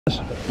We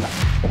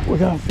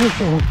got a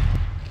fish on.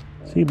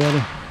 See,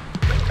 buddy.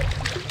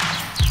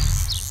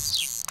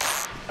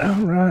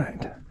 All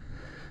right,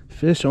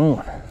 fish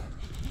on.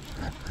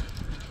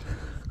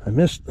 I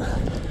missed the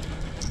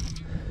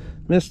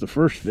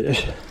first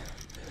fish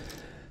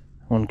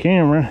on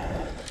camera.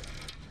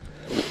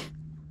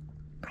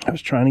 I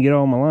was trying to get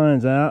all my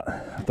lines out.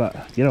 I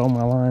thought, get all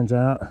my lines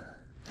out,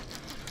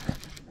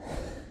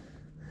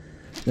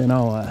 then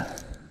I'll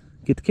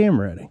get the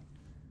camera ready.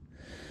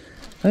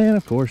 And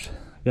of course,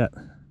 got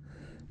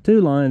 2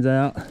 lines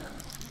out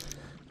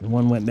and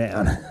 1 went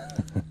down.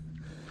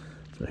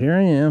 So here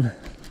I am,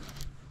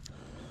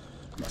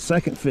 my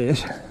second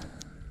fish.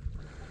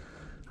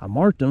 I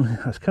marked him.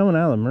 I was coming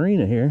out of the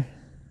marina here,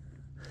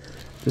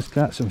 just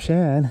got some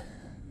shad,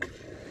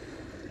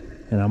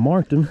 and I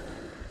marked him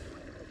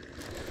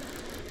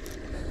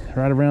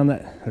right around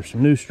that. There's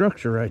some new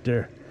structure right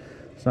there.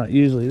 It's not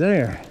usually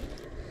there.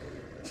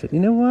 I said, you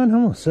know what,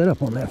 I'm gonna set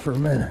up on that for a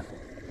minute.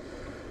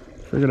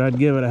 Figured I'd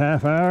give it a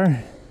half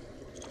hour.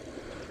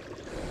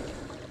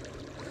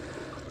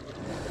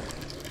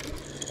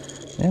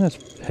 And it's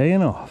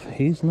paying off.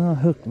 He's not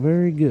hooked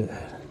very good.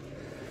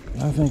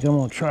 I think I'm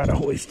gonna try to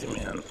hoist him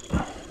in.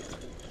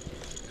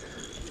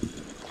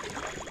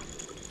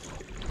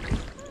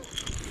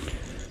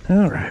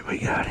 All right, we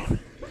got him.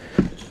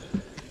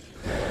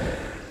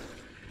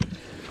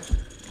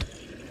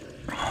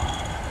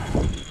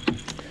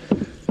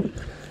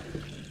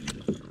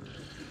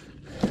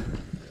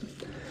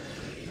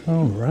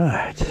 All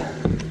right,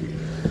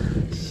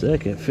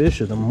 second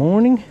fish of the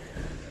morning.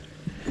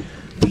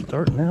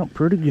 Starting out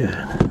pretty good.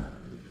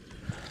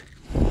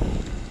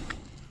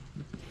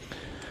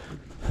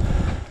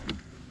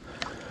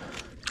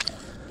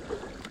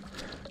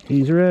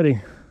 He's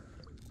ready.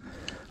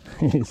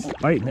 He's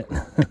fighting it.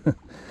 There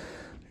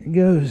he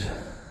goes.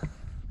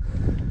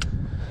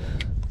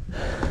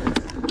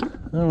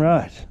 All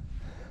right, let's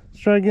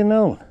try to get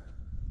another one.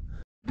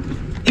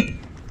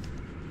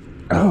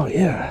 Oh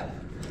yeah,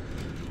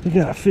 we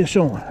got a fish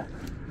on.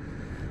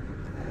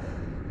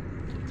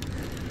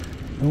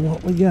 And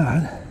what we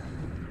got,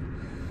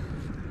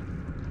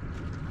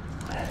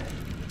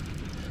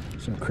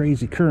 some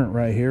crazy current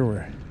right here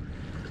where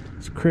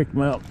this creek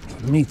mouth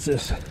meets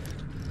the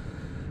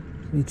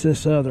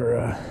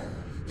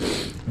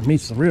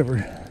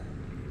river.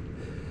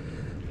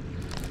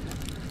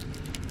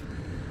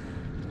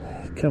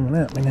 It's coming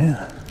at me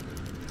now.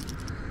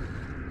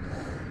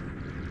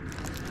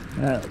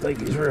 I don't think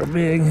he's real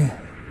big.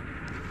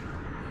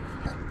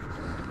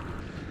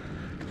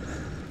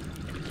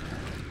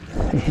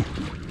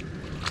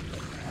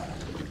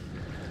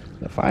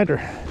 The fighter,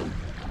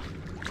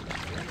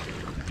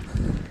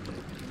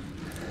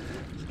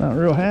 it's not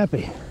real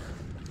happy.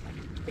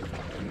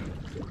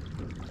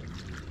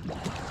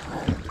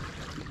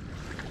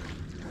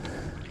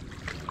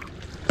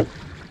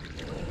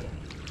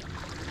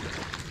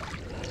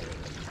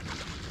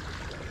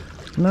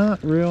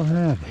 Not real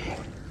happy.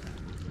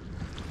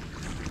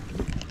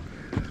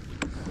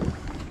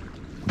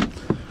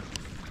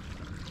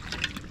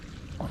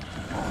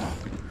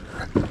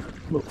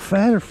 Little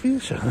fatter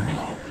fish, I think.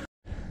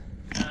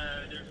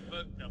 There's a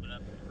boat coming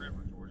up the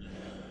river towards us.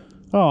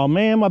 Oh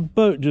man, my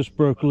boat just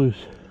broke loose.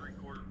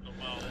 3/4 of a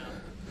mile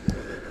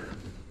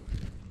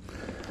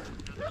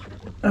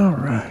down. All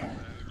right,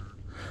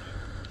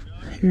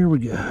 here we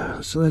go.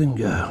 Let's let him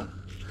go.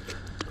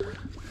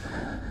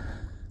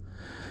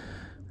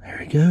 There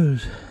he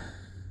goes.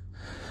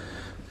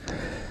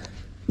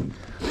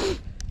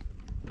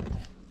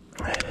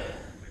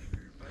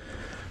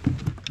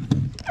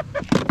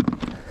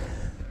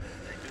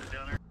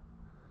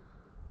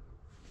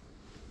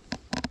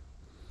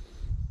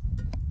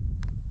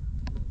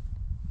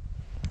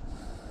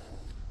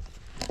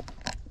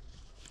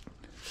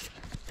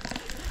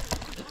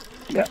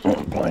 Got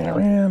one playing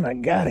around. I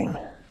got him.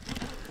 I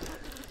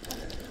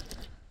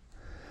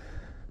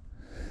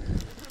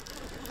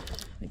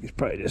think it's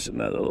probably just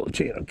another little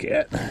channel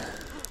cat.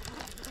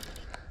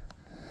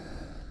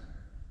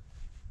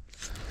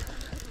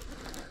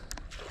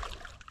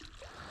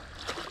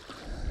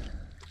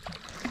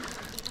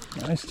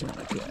 Nice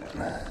channel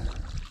cat.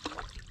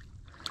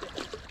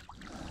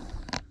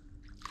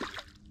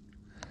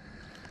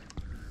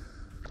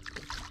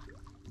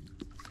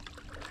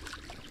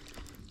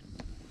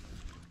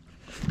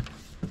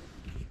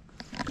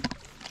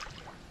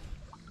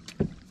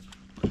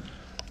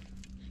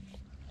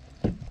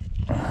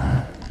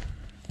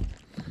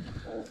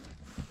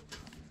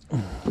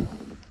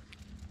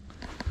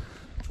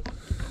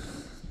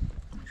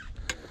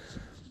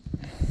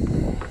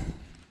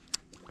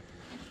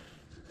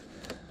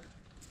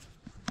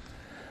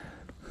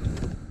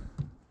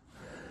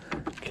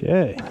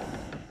 Okay.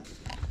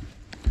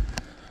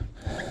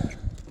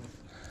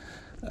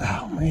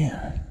 Oh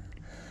man.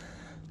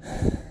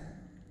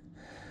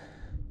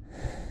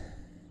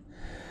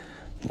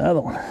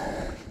 Another one.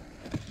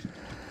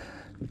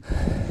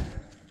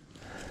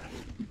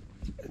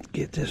 Let's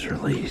get this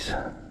release.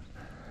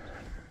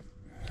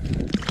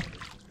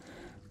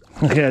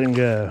 Look at him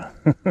go.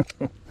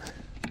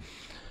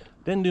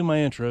 Didn't do my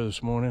intro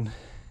this morning.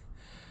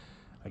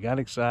 I got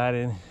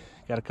excited,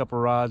 got a couple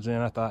rods in.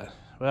 I thought,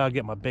 well, I'll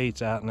get my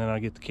baits out and then I'll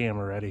get the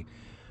camera ready.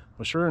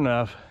 Well, sure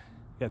enough,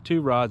 got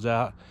 2 rods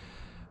out.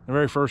 The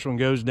very first one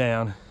goes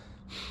down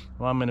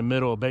while I'm in the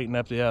middle of baiting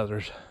up the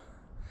others.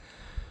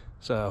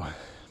 So,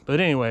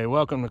 but anyway,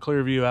 welcome to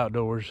Clearview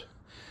Outdoors.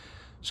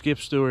 Skip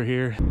Stewart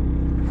here.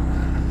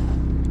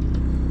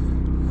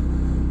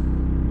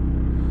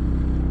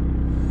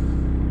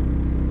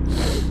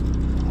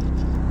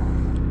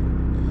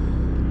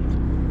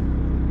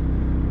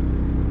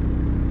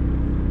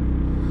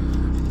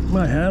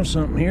 Might have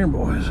something here,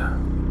 boys.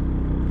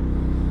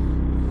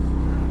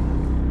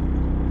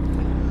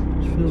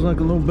 This feels like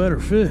a little better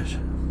fish.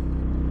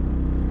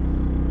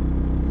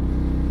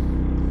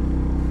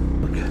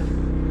 Look,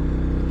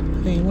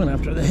 he went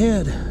after the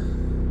head.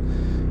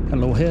 Got a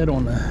little head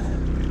on that.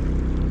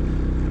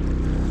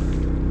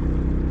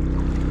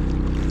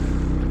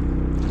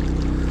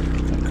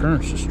 That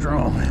current's just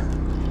strong.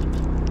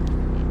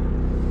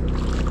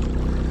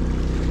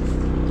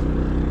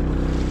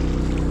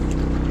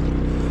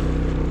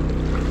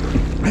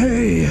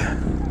 Hey,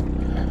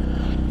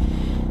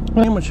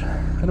 how much?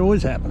 It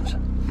always happens.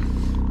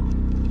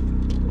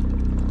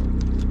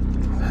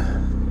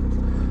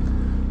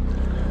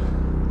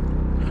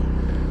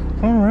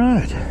 All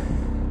right,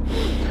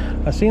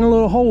 I seen a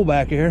little hole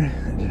back here.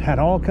 It had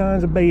all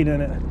kinds of bait in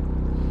it.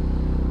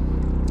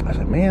 I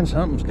said, man,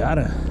 something's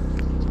gotta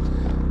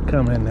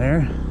come in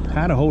there.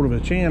 Had a hold of a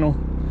channel,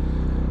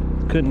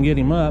 couldn't get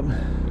him up.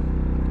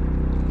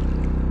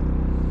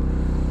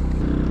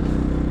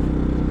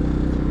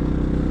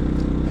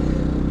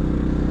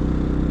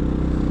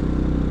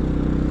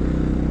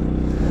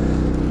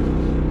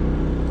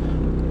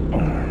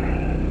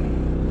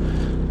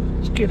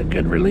 Get a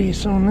good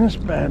release on this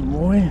bad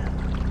boy.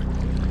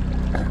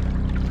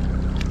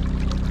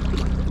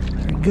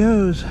 There he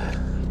goes.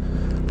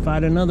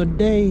 Fight another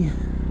day.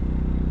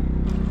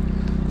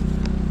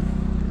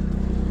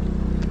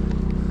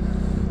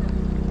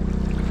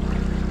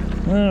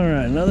 All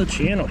right, another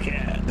channel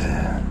cat.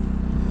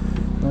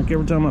 Like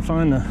every time I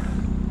find the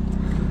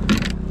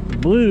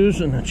blues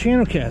and the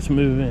channel cats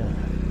move in.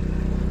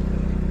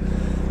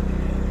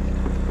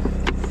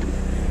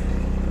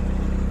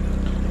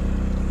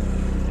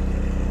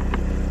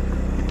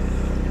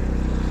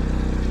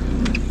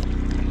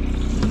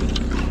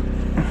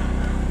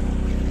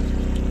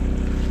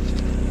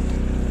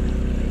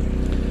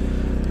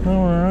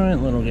 All right,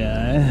 little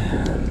guy.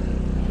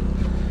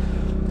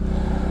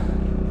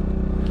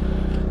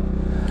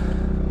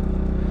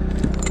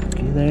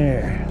 Looky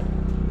there.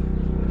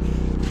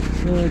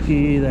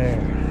 Looky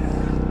there.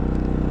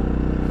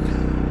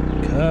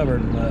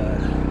 Covered in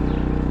mud.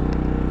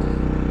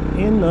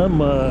 In the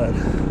mud.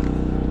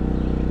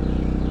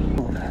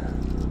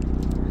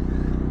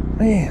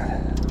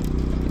 Man.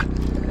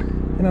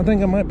 And I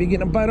think I might be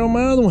getting a bite on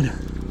my other one.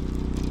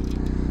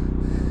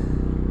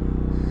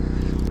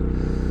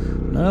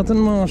 Nothing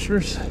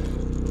monstrous,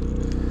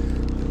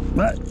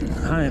 but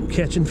I am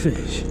catching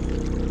fish.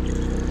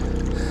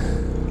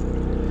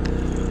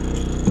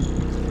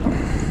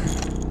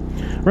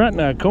 Right in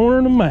the corner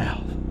of the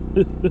mouth.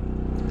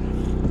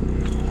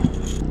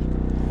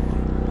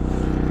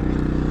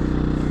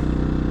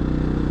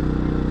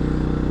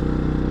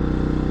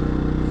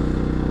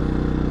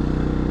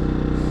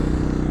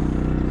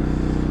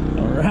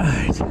 All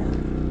right,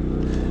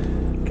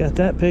 got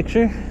that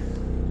picture.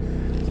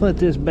 Let's let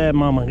this bad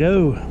mama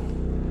go.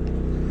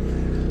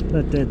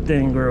 Let that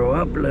thing grow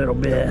up a little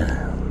bit.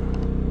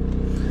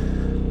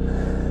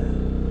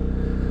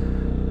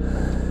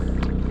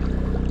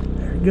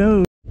 There it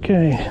goes.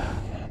 Okay,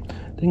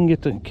 didn't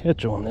get the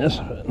catch on this,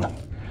 but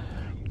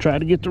try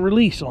to get the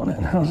release on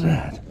it. How's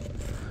that?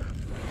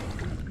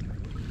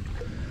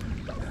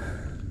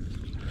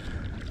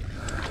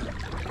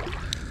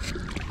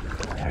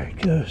 There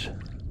it goes.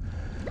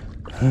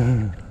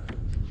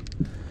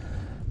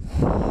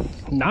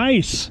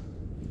 Nice.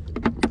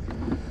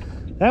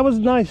 That was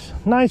a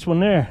nice one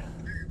there.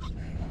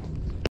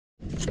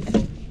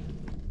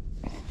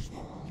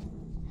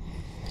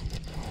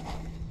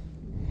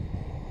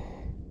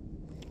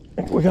 I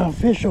think we got a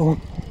fish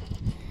on.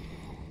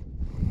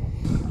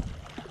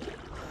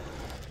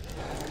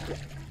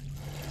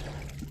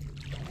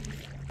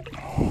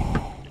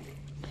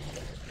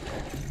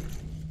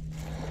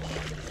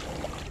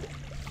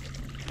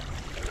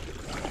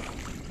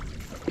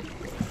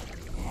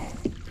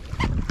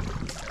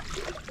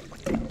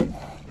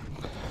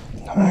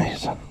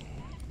 Nice.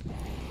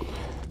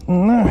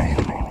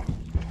 Nice.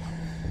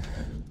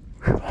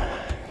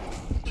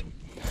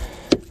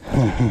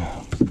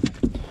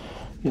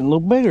 Getting a little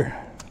bigger.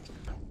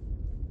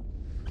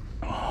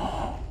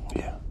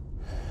 Yeah.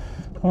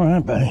 All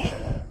right, buddy.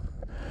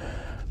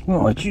 I'm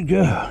gonna let you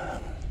go.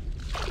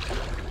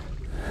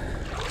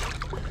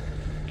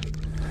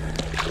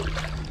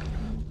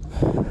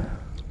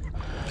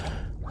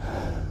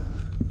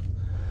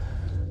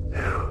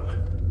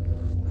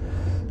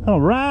 All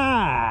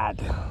right.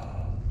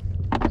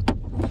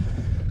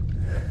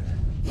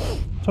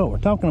 That's what we're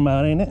talking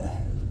about, ain't it?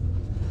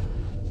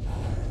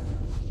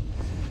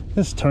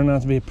 This turned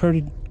out to be a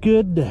pretty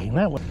good day. And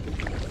that one.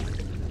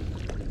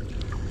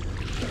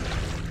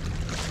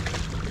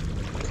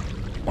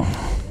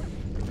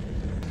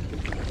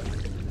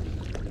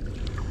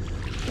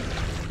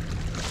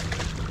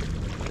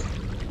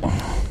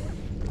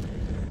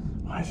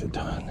 Why is it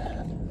doing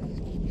that?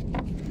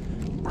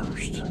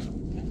 Burst.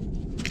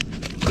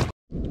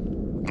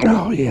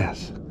 Oh,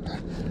 yes.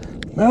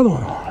 Another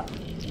one.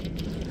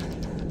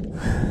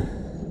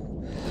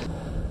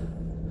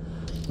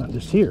 Not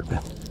just here,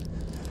 but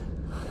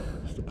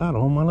just about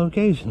all my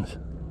locations.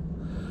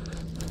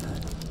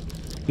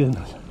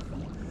 Goodness.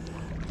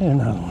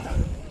 And another one.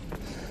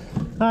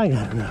 I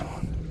got another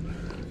one.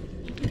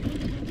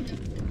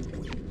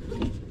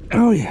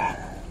 Oh,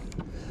 yeah.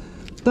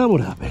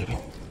 Doubled up, baby.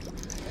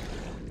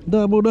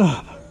 Doubled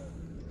up.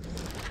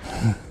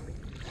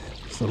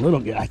 It's a little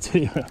guy,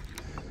 too.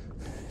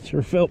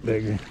 Sure felt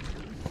bigger.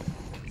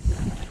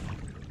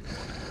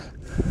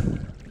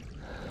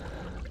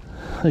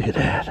 Look at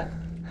that.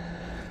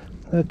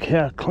 Look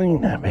how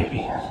clean that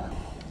baby is.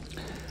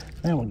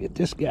 Now we'll get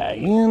this guy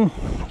in.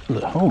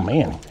 Look, oh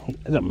man,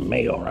 that's a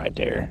male right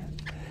there.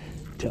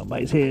 Tell by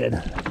his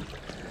head.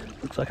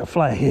 Looks like a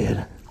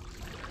flathead.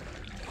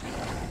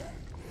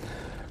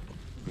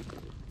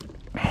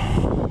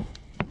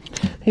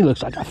 He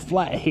looks like a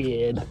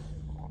flathead.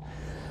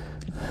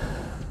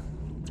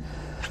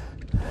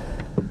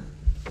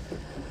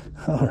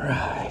 All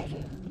right.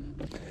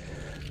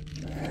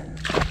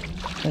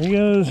 There he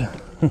goes.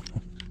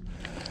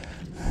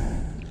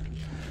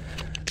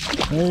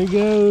 There he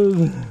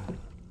goes.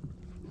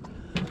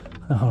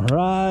 All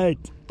right.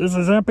 This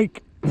is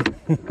epic.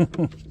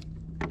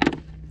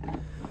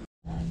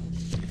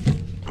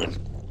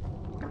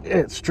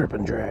 It's strip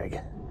and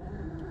drag.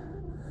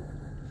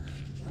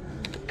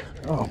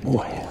 Oh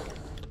boy.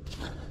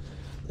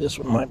 This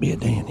one might be a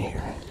dandy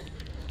here.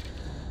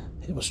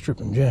 It was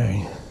strip and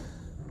drag.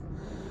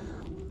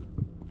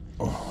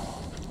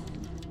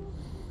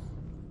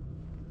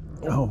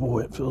 Oh boy,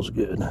 it feels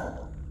good.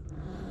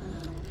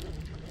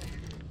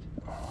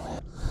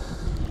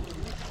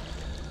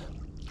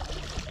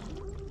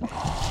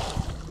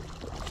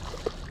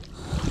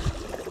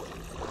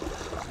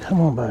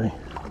 Come on, buddy.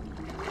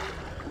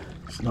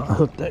 It's not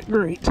hooked that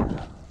great.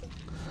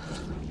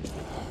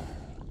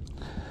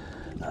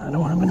 I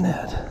don't have a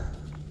net.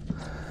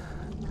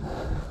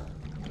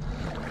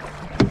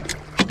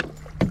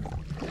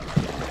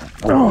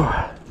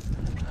 Oh,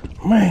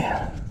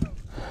 man.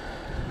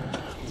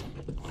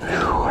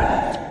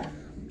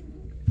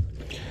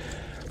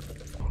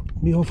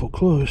 Be awful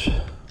close.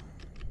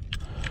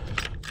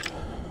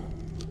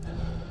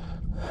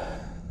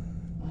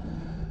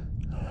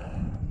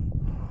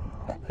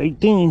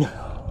 $18.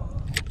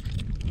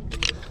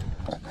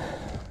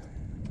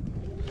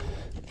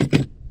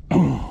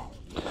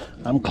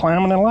 I'm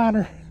climbing a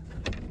ladder.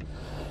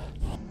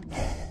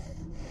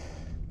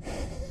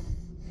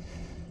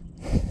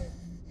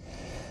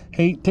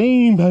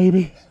 $18,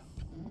 baby.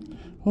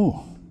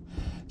 Oh,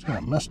 it's got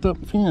a messed up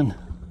fin.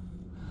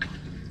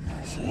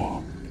 Let's see.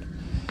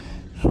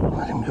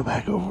 Let him go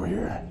back over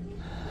here.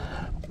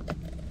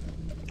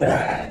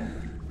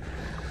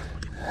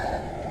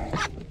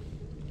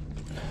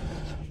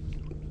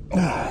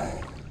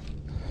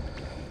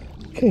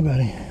 Okay,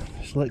 buddy.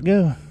 Just let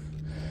go.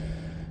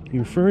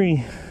 You're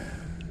free.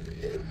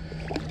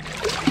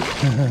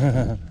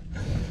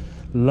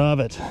 Love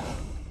it.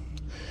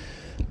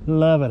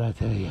 Love it, I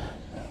tell you.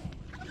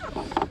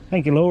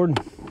 Thank you, Lord.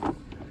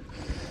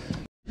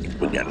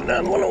 We got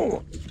another one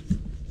on.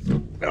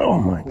 Oh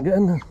my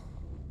goodness.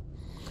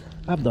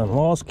 I've done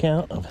lost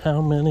count of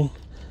how many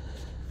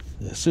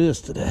this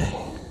is today.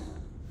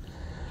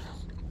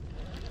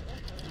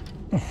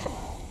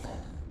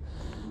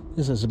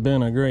 This has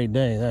been a great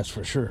day, that's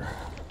for sure.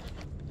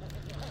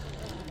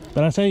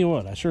 But I tell you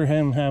what, I sure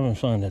am having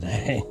fun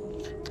today.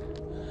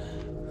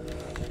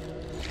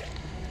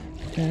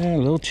 Yeah, a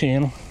little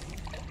channel.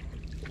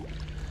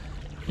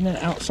 And then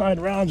outside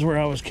rods where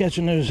I was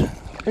catching those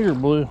bigger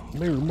blues.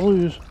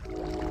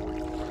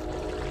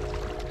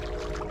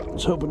 I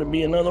was hoping to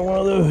be another one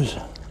of those.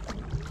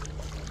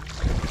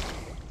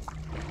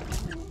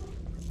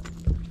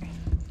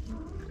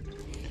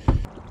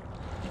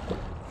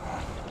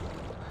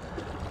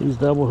 He's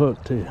double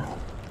hooked too.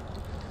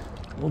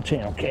 Little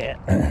channel cat.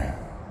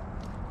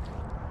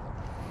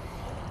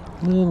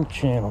 Little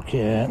channel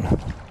cat.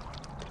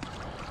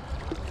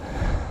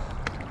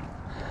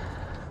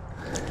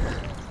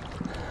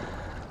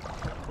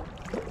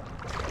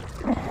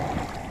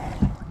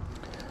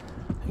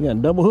 He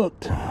got double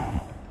hooked.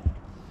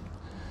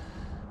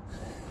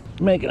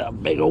 Making a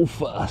big old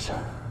fuss.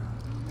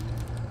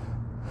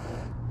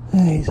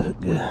 He's hooked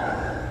good.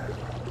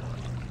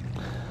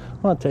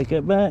 I'll take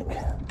that back.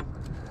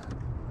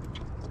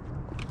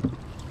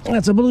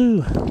 That's a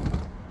blue.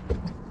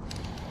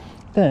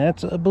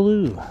 That's a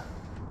blue.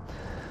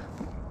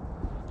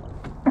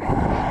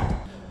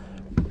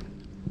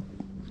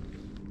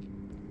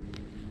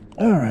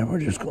 All right, we're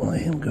just gonna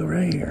let him go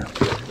right here.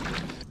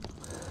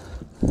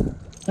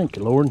 Thank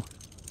you, Lord.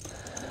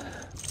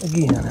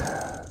 Again,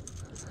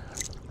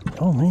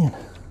 Oh man,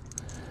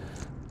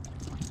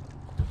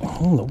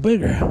 a little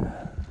bigger.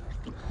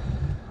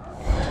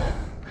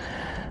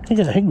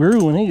 He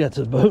grew when he got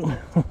to the boat.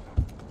 Look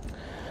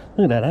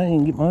at that, I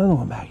didn't get my other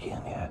one back in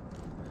yet.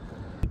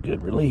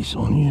 Good release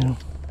on you.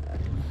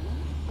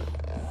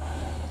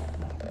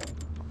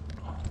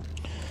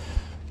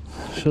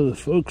 So the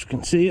folks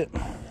can see it.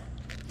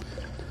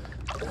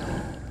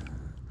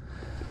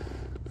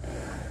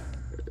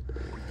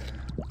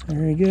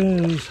 There he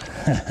goes.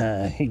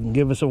 He can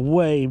give us a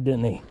wave,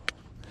 didn't he?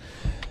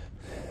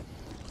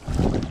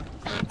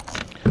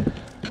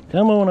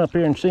 Come on up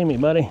here and see me,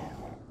 buddy.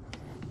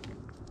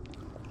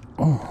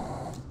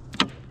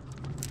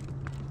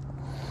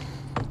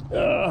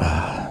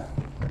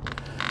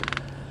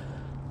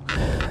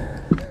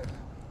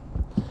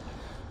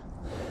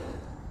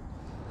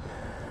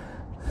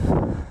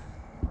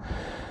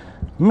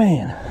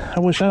 Man, I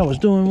wish I was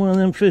doing one of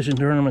them fishing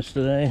tournaments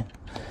today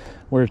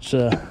where it's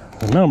the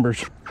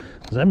numbers,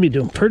 because I'd be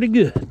doing pretty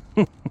good.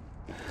 All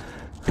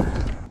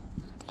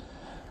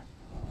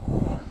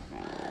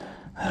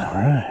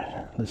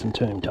right, listen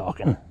to him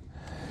talking.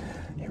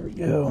 Here we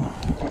go.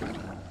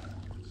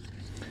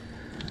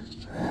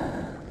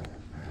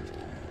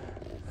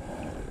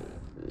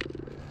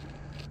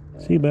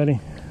 See you, buddy.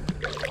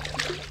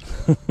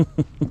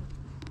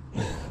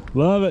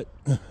 Love it.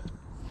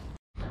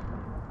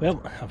 Well,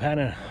 I've had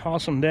an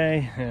awesome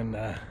day and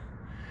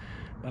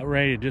about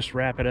ready to just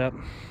wrap it up.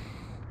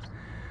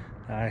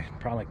 I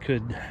probably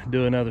could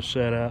do another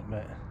setup,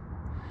 but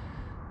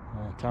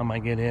by the time I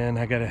get in,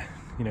 I gotta,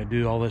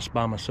 do all this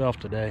by myself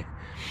today.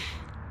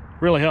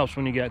 Really helps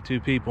when you got two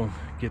people,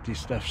 get these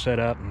stuff set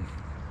up and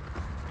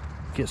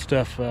get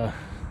stuff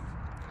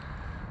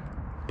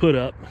put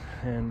up,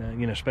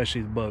 and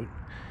especially the boat.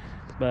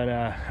 But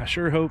I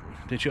sure hope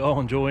that you all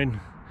enjoyed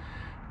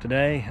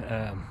today.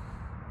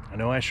 I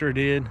know I sure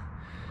did,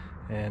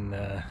 and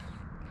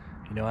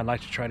I'd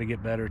like to try to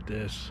get better at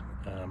this.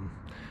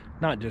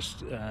 Not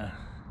just to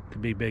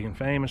be big and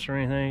famous or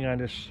anything. I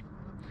just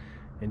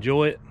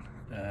enjoy it.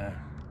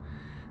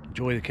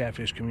 Enjoy the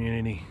catfish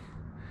community.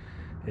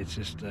 It's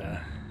just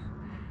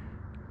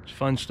it's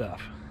fun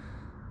stuff.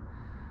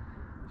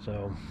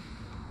 So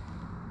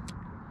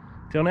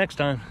till next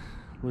time,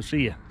 we'll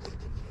see you.